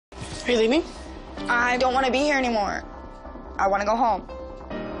Are you leaving? I don't want to be here anymore. I want to go home.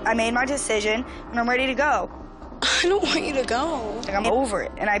 I made my decision, and I'm ready to go. I don't want you to go. Like, I'm over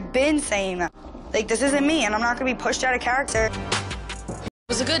it, and I've been saying that. Like, this isn't me, and I'm not going to be pushed out of character. It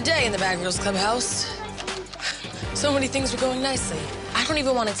was a good day in the Bad Girls Clubhouse. So many things were going nicely. I don't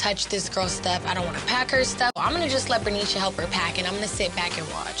even want to touch this girl's stuff. I don't want to pack her stuff. I'm going to just let Bernicia help her pack, and I'm going to sit back and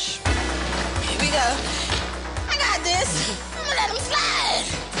watch. Here we go. I got this. I'm gonna let him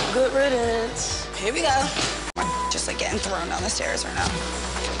slide. Good riddance. Here we go. I'm just, like, getting thrown down the stairs right now.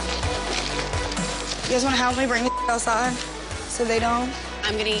 You guys want to help me bring the outside so they don't?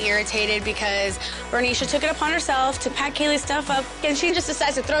 I'm getting irritated because Bernicia took it upon herself to pack Kailie's stuff up, and she just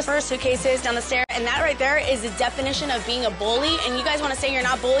decides to throw her suitcases down the stairs. And that right there is the definition of being a bully. And you guys want to say you're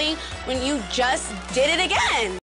not bullying when you just did it again.